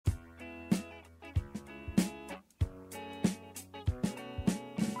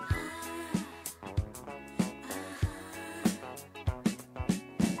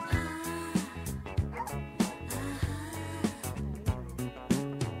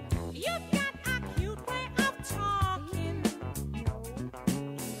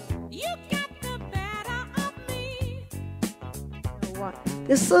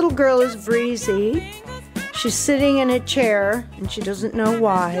This little girl is Breezy. She's sitting in a chair and she doesn't know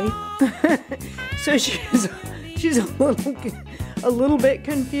why. So she's a little bit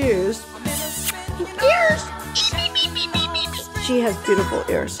confused. Ears. She has beautiful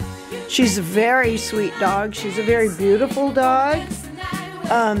ears. She's a very sweet dog. She's a very beautiful dog.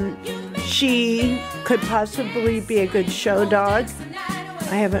 She could possibly be a good show dog.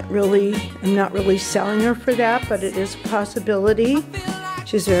 I'm not really selling her for that, but it is a possibility.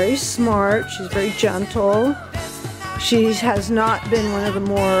 She's very smart. She's very gentle. She has not been one of the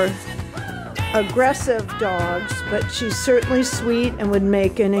more aggressive dogs, but she's certainly sweet and would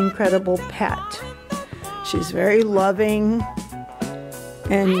make an incredible pet. She's very loving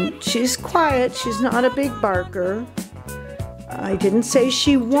and she's quiet. She's not a big barker. I didn't say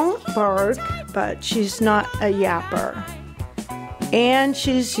she won't bark, but she's not a yapper. And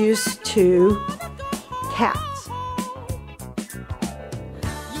she's used to cats.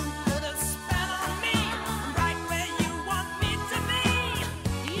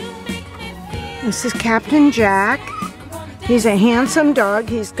 This is Captain Jack. He's a handsome dog.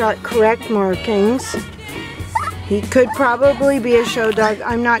 He's got correct markings. He could probably be a show dog.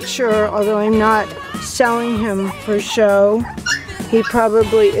 I'm not sure, although I'm not selling him for show. He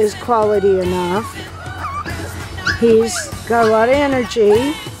probably is quality enough. He's got a lot of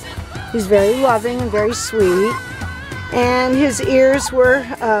energy. He's very loving and very sweet. And his ears were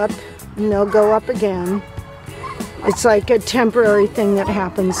up, and they'll go up again. It's like a temporary thing that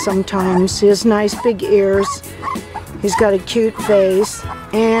happens sometimes. He has nice big ears. He's got a cute face,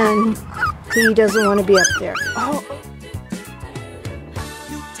 and he doesn't want to be up there. Oh.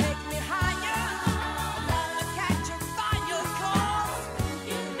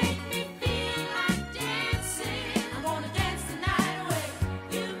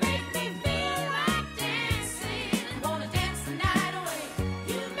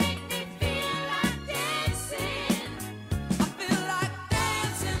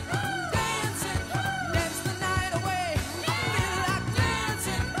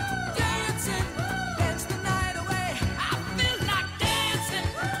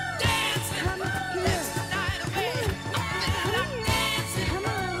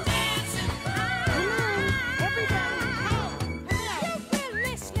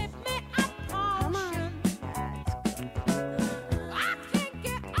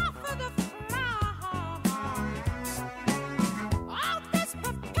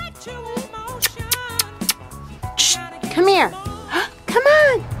 Come here. Come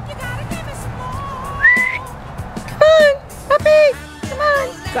on. Come on, puppy. Come on.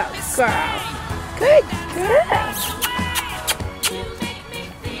 Go, girl. Good girl.